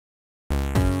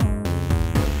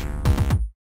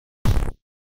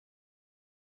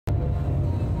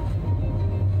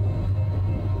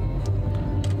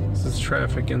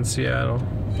traffic in Seattle.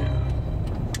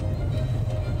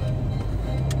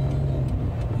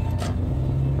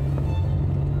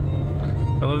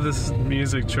 I love this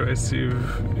music choice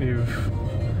you've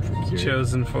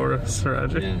chosen for us,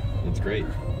 Roger. Yeah, it's great.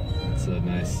 It's a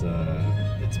nice,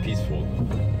 it's peaceful.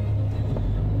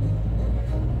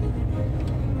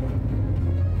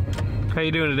 How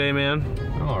you doing today, man?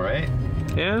 I'm all right.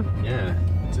 Yeah? Yeah,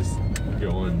 just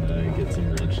going to get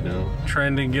some lunch now.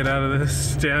 Trying to get out of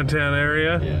this downtown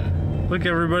area. Yeah. Look,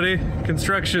 everybody,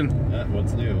 construction.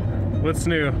 What's new? What's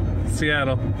new?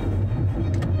 Seattle.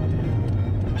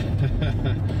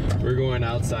 We're going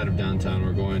outside of downtown.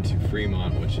 We're going to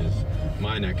Fremont, which is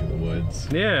my neck of the woods.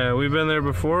 Yeah, we've been there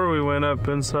before. We went up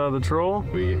and saw the troll.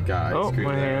 We got ice cream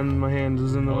there. My hand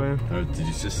is in the way. Oh, did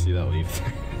you just see that leaf?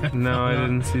 No, I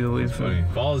didn't see the leaf. Funny.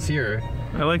 Fall's here.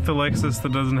 I like the Lexus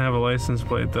that doesn't have a license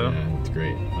plate, though. Yeah, it's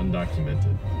great.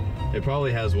 Undocumented. It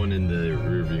probably has one in the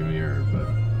rearview mirror, but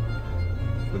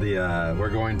we're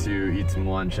going to eat some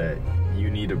lunch at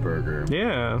Uneeda Burger.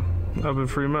 Yeah, up in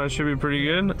Fremont. Should be pretty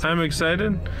good. I'm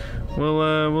excited.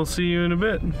 We'll see you in a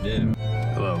bit. Yeah.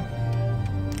 Hello.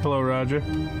 Hello, Roger.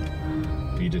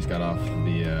 We just got off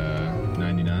the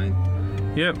 99.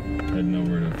 Yep. Heading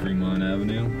over to Fremont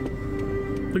Avenue.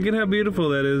 Look at how beautiful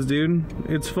that is, dude.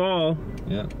 It's fall.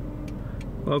 Yeah.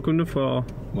 Welcome to fall.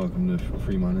 Welcome to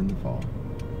Fremont in the fall.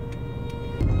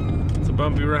 It's a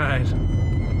bumpy ride.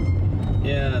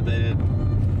 Yeah, they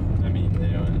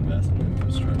don't invest in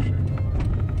infrastructure.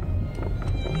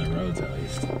 On the roads, at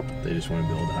least. They just want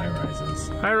to build high-rises.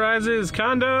 High-rises,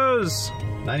 condos!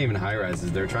 Not even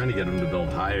high-rises. They're trying to get them to build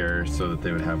higher so that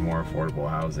they would have more affordable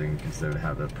housing, because they would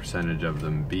have a percentage of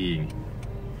them being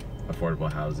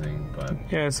affordable housing. But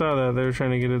yeah, I saw that. They were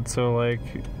trying to get it so, like,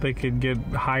 they could get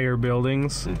higher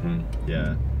buildings.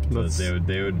 Yeah. So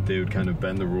they would kind of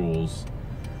bend the rules,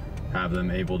 have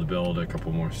them able to build a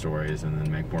couple more stories and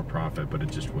then make more profit, but it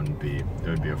just wouldn't be, it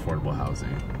would be affordable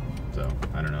housing. So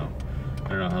I don't know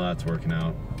how that's working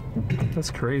out.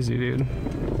 That's crazy, dude.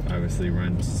 Obviously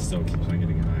rent still keeps on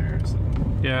getting higher, so.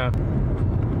 Yeah.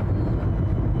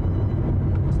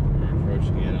 We're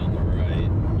approaching it on the right.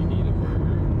 Uneeda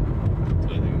Burger. So I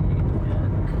think I'm gonna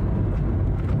park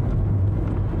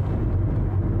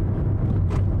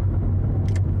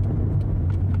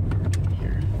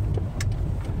here.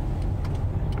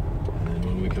 And then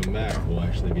when we come back, we'll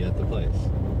actually be at the place.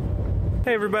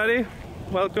 Hey everybody,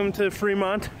 welcome to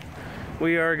Fremont.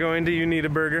 We are going to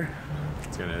Uneeda Burger.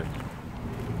 It's gonna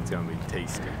be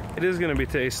tasty. It is gonna be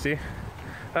tasty.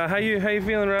 How you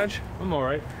feeling, Raj? I'm all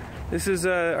right. This is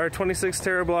our 26th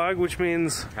Terriblog, which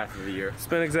means Half of the year. it's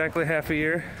been exactly half a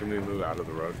year. Can we move out of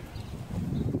the road?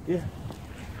 Yeah.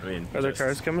 I mean, Are there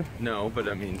cars coming? No, but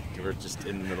I mean, we're just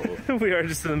in the middle of... We are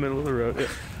just in the middle of the road. Yeah.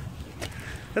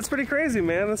 That's pretty crazy,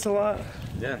 man. That's a lot.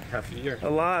 Yeah, half a year. A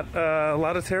lot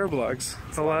of Terriblogs.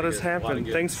 A lot has happened.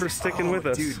 Thanks for sticking with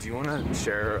us. Dude, do you want to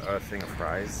share a thing of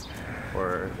fries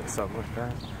or something like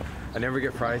that? I never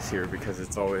get fries here because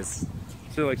it's always...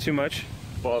 Is it like too much?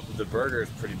 Well, the burger is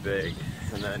pretty big,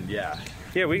 and then, yeah.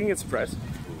 Yeah, we can get some fries.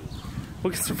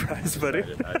 We'll get some fries, buddy.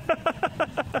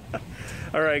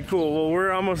 All right, cool. Well,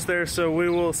 we're almost there, so we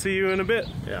will see you in a bit.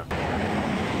 Yeah.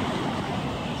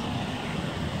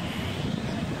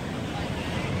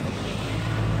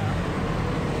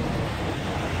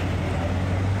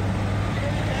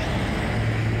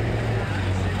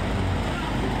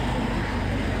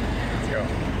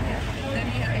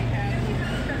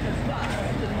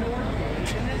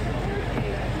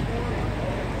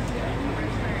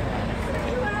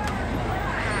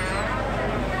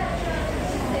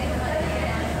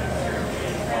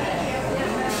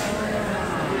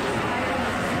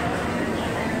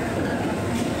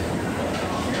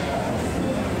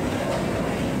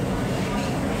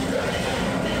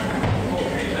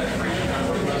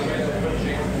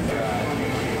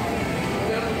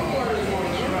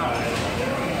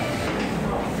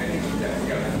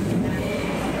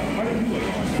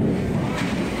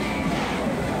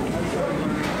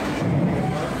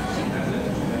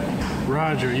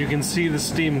 Roger, you can see the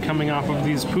steam coming off of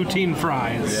these poutine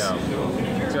fries. Yeah,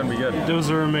 it's gonna be good. Those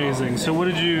are amazing. So what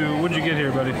did you get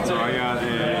here, buddy? So I got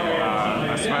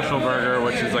a special burger,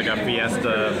 which is like a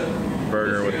fiesta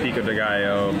burger with pico de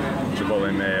gallo,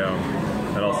 chipotle mayo,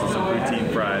 and also some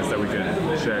poutine fries that we could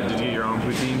share. Did you get your own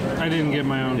poutine? I didn't get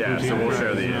my own poutine. Yeah, so we'll fries,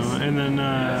 share these. no. And then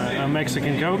a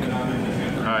Mexican Coke.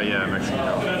 Yeah, Mexican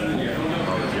Coke.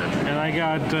 Always good. And I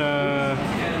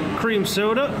got cream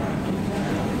soda,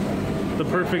 the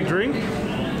perfect drink.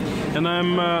 And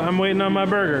I'm waiting on my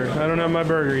burger. I don't have my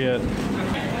burger yet.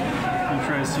 I'll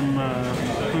try some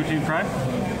poutine fry.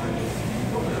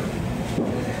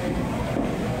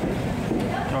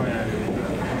 Oh yeah.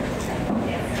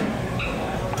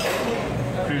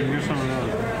 Dude, get some of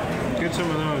those. Get some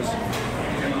of those.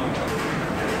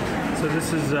 So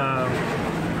this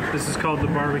is called the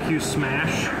barbecue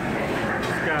smash.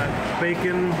 It's got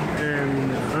bacon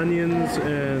and onions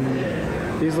and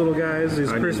these little guys, these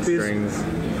crispies,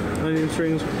 onion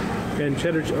strings, and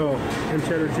cheddar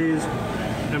cheese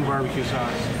and barbecue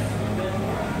sauce.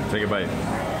 Take a bite.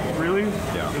 Really?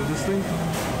 Yeah. Is this thing?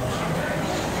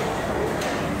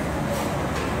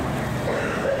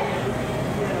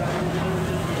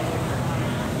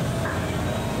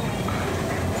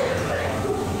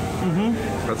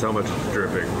 That's how much it's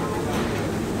dripping.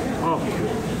 Oh,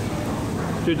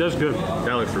 dude, that's good.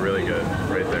 That looks really good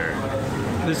right there.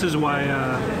 This is why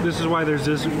there's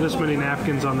this many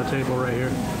napkins on the table right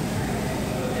here.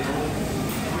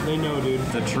 They know, dude.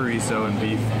 It's a chorizo and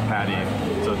beef patty.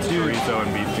 So it's chorizo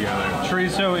and beef together.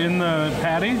 Chorizo in the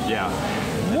patty? Yeah.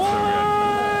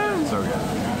 What? So good.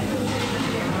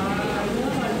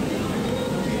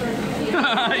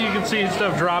 You can see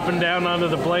stuff dropping down onto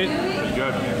the plate. Pretty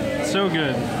good. So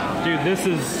good. Dude, this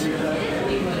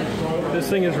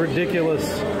thing is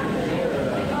ridiculous.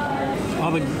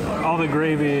 All the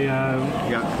gravy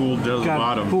Got cooled to the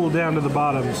bottom. Cooled down to the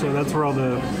bottom, so that's where all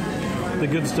the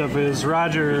good stuff is.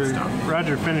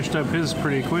 Roger finished up his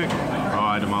pretty quick. Oh,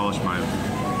 I demolished mine.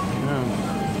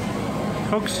 Yeah.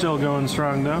 Coke's still going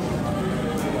strong though.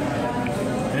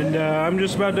 And I'm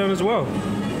just about done as well.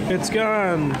 It's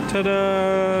gone.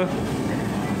 Ta-da!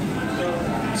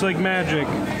 It's like magic.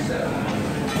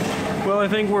 Well, I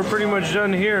think we're pretty much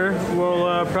done here.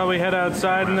 We'll probably head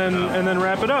outside and then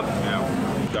wrap it up. Yeah.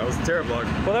 That was the Terriblog.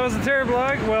 Well, that was the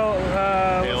Terriblog. Well,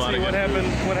 let's see what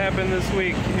happened this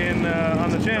week on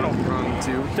the channel.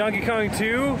 Donkey Kong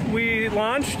 2. We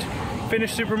launched.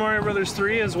 Finished Super Mario Bros.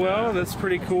 3 as well. That's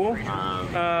pretty cool.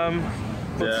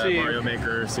 Let's see. Mario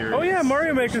Maker series. Oh yeah,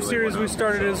 Mario Maker series we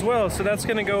started as well. So that's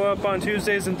going to go up on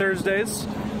Tuesdays and Thursdays.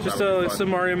 Just some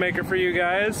Mario Maker for you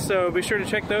guys. So be sure to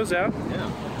check those out.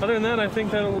 Yeah. Other than that, I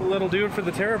think that'll do it for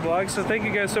the Terriblog. So thank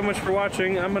you guys so much for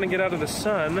watching. I'm going to get out of the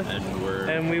sun.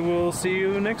 And we will see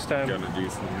you next time. Gonna do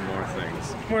some more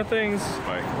things. More things.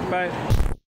 Bye. Bye.